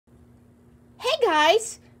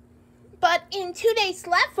guys! But in 2 days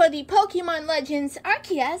left for the Pokemon Legends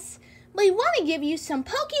Arceus, we want to give you some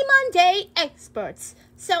Pokemon Day experts.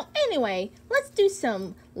 So anyway, let's do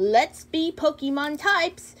some Let's Be Pokemon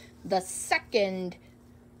Types, the second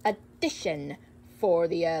edition for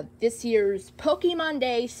the this year's Pokemon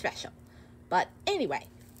Day special. But anyway,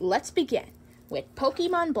 let's begin with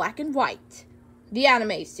Pokemon Black and White, the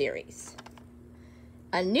anime series.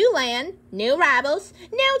 A new land, new rivals,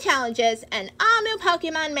 new challenges, and all new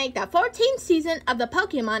Pokemon make the 14th season of the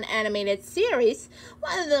Pokemon animated series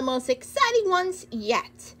one of the most exciting ones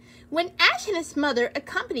yet. When Ash and his mother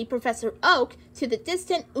accompany Professor Oak to the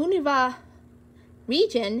distant Unova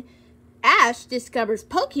region, Ash discovers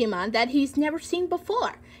Pokemon that he's never seen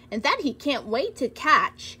before and that he can't wait to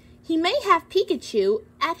catch. He may have Pikachu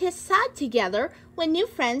at his side together with new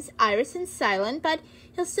friends Iris and Silent, but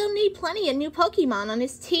he'll still need plenty of new Pokemon on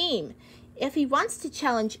his team. If he wants to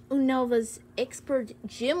challenge Unova's expert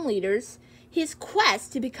gym leaders, his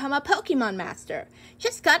quest to become a Pokemon master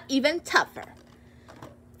just got even tougher.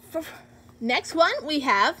 Next one, we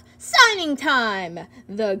have Signing Time,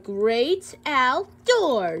 the Great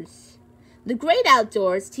Outdoors. The Great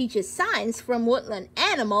Outdoors teaches signs from woodland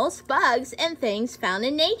animals, bugs, and things found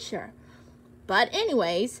in nature. But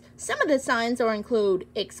anyways, some of the signs include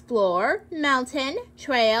explore, mountain,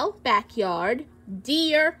 trail, backyard,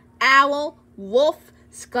 deer, owl, wolf,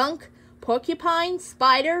 skunk, porcupine,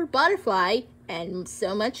 spider, butterfly, and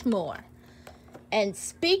so much more. And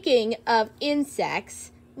speaking of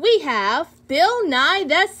insects, we have Bill Nye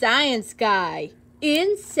the Science Guy,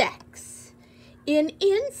 Insects. In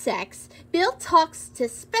Insects, Bill talks to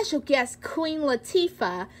special guest Queen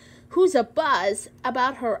Latifah, who's a buzz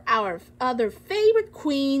about our other favorite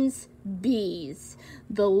queens, bees.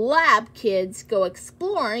 The lab kids go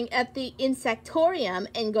exploring at the insectorium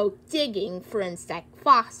and go digging for insect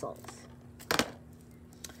fossils.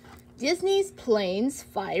 Disney's Planes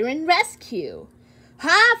Fire and Rescue.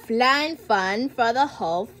 High-flying fun for the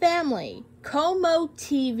whole family. Como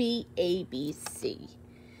TV ABC.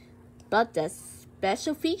 But the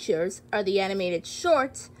special features are the animated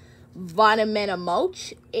shorts, Vitamin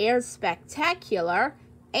Moch, Air Spectacular,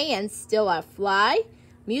 and Still I Fly,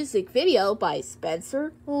 music video by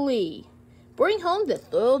Spencer Lee. Bring home the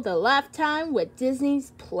thrill of the lifetime with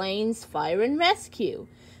Disney's Planes Fire and Rescue.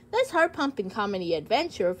 This heart-pumping comedy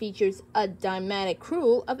adventure features a dynamic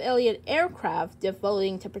crew of Elliott aircraft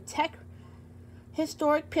devoting to protect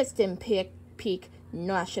historic Piston Peak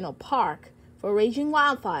National Park for raging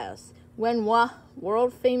wildfires. When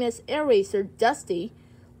world-famous air racer Dusty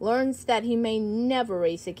learns that he may never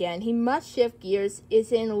race again, he must shift gears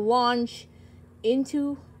and launch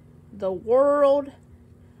into the world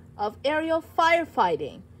of aerial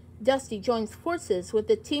firefighting. Dusty joins forces with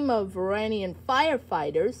a team of Varanian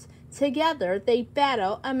firefighters. Together, they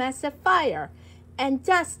battle a massive fire, and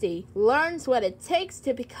Dusty learns what it takes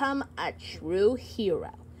to become a true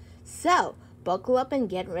hero. So, buckle up and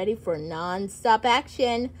get ready for non-stop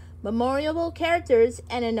action, memorable characters,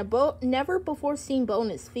 and a never-before-seen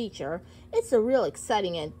bonus feature. It's a real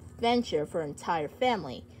exciting adventure for entire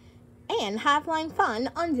family. And high-flying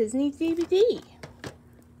fun on Disney DVD.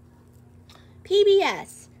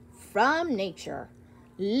 PBS, From Nature,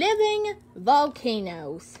 Living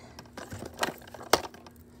Volcanoes.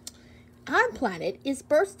 Our planet is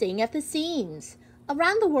bursting at the seams.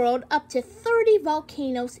 Around the world, up to 30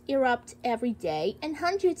 volcanoes erupt every day, and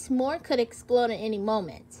hundreds more could explode at any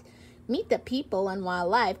moment. Meet the people and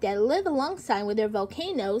wildlife that live alongside with their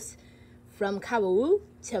volcanoes, from Kawau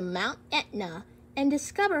to Mount Etna, and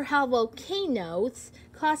discover how volcanoes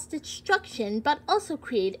cause destruction but also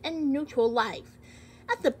create a neutral life.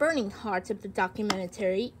 At the burning heart of the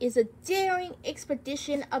documentary is a daring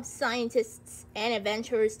expedition of scientists and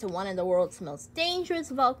adventurers to one of the world's most dangerous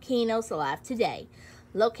volcanoes alive today,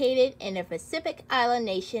 located in the Pacific island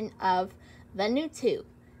nation of Vanuatu.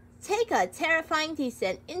 Take a terrifying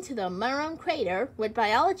descent into the Maroon crater with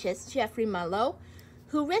biologist Jeffrey Mallow,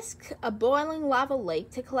 who risks a boiling lava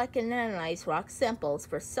lake to collect and analyze rock samples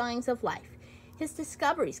for signs of life. His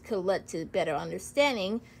discoveries could lead to better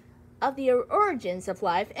understanding of the origins of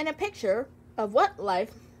life and a picture of what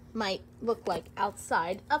life might look like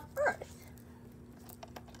outside of Earth.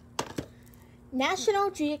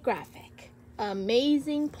 National Geographic,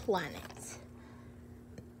 Amazing Planet.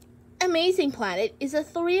 Amazing Planet is a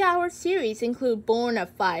 3-hour series include Born of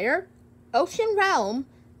Fire, Ocean Realm,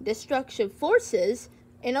 Destructive Forces,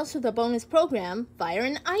 and also the bonus program, Fire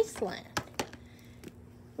in Iceland.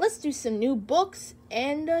 Let's do some new books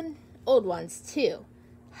and old ones too.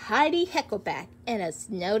 Heidi Heckleback and a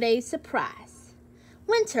Snow Day Surprise.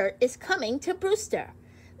 Winter is coming to Brewster.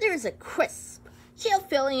 There is a crisp, chill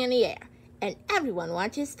feeling in the air, and everyone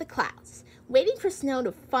watches the clouds, waiting for snow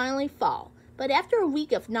to finally fall. But after a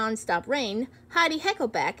week of non-stop rain, Heidi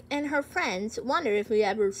Hecklebeck and her friends wonder if we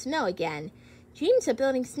ever snow again. Dreams of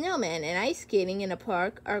building snowmen and ice skating in a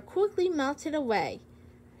park are quickly melted away.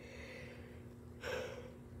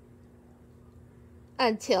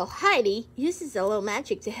 Until Heidi uses a little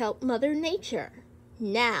magic to help Mother Nature.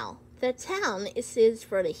 Now, the town is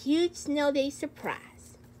for the huge snow day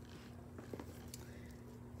surprise.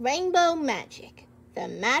 Rainbow Magic, the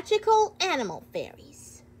magical animal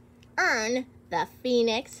fairies. Earn the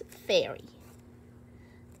Phoenix Fairy.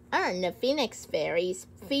 Earn the Phoenix Fairies.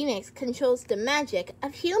 Phoenix controls the magic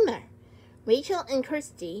of humor. Rachel and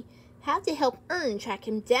Kirsty have to help Earn track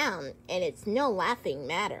him down, and it's no laughing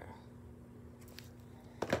matter.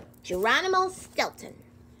 Geronimo Skelton.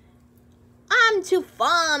 I'm too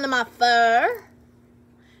fond of my fur.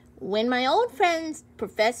 When my old friend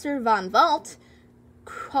Professor Von Volt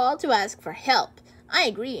called to ask for help, I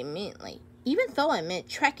agreed immediately, even though I meant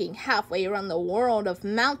trekking halfway around the world of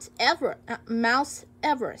Mount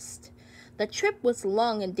Everest. The trip was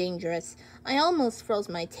long and dangerous. I almost froze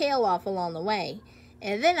my tail off along the way,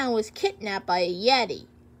 and then I was kidnapped by a Yeti.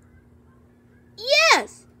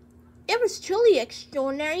 Yes! It was truly an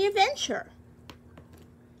extraordinary adventure.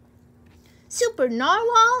 Super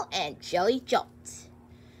Narwhal and Jelly Jolt.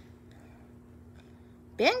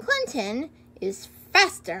 Ben Clinton is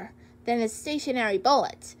faster than a stationary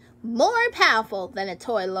bullet, more powerful than a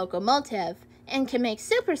toy locomotive, and can make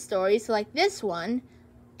super stories like this one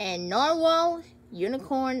and Narwhal,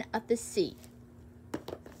 Unicorn of the Sea.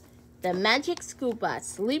 The Magic School Bus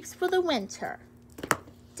sleeps for the winter.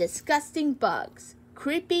 Disgusting bugs.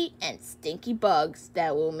 Creepy and stinky bugs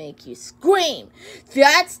that will make you scream.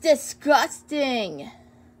 That's disgusting!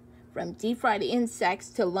 From deep-fried insects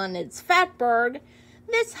to London's fatberg,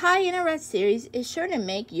 this high-interest series is sure to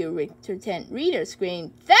make your reluctant reader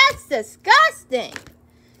scream, That's disgusting!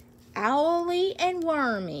 Owly and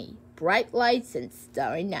wormy, bright lights and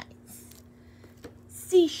starry nights.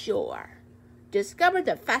 Seashore. Discover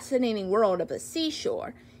the fascinating world of the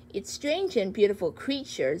seashore, its strange and beautiful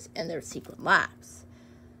creatures and their secret lives.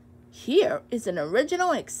 Here is an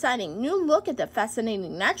original and exciting new look at the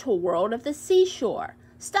fascinating natural world of the seashore.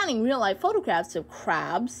 Stunning real-life photographs of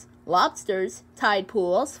crabs, lobsters, tide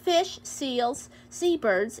pools, fish, seals,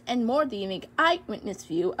 seabirds, and more the unique eyewitness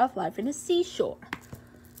view of life in the seashore.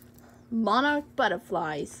 Monarch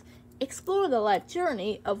butterflies. Explore the life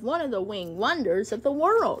journey of one of the winged wonders of the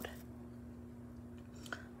world.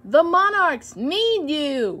 The monarchs need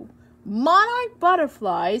you! Monarch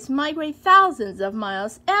butterflies migrate thousands of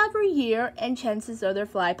miles every year, and chances are they'll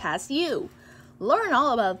fly past you. Learn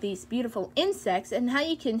all about these beautiful insects and how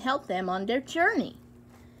you can help them on their journey.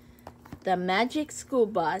 The Magic School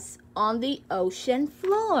Bus on the ocean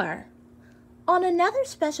floor. On another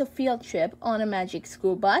special field trip on a Magic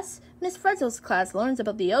School Bus, Miss Frizzle's class learns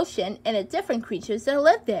about the ocean and the different creatures that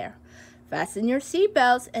live there. Fasten your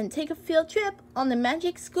seatbelts and take a field trip on the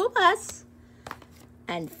Magic School Bus.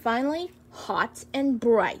 And finally, Hot and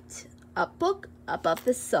Bright, a book above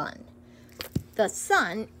the sun. The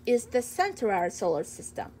sun is the center of our solar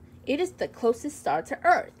system. It is the closest star to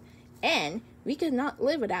Earth, and we could not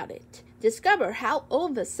live without it. Discover how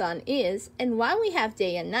old the sun is and why we have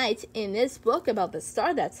day and night in this book about the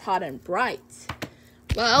star that's hot and bright.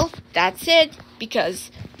 Well, that's it,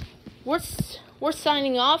 because we're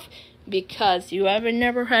signing off because you haven't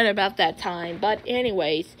never heard about that time. But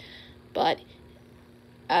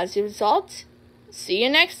as a result, see you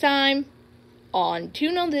next time on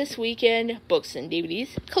Toono This Weekend Books and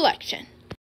DVDs Collection.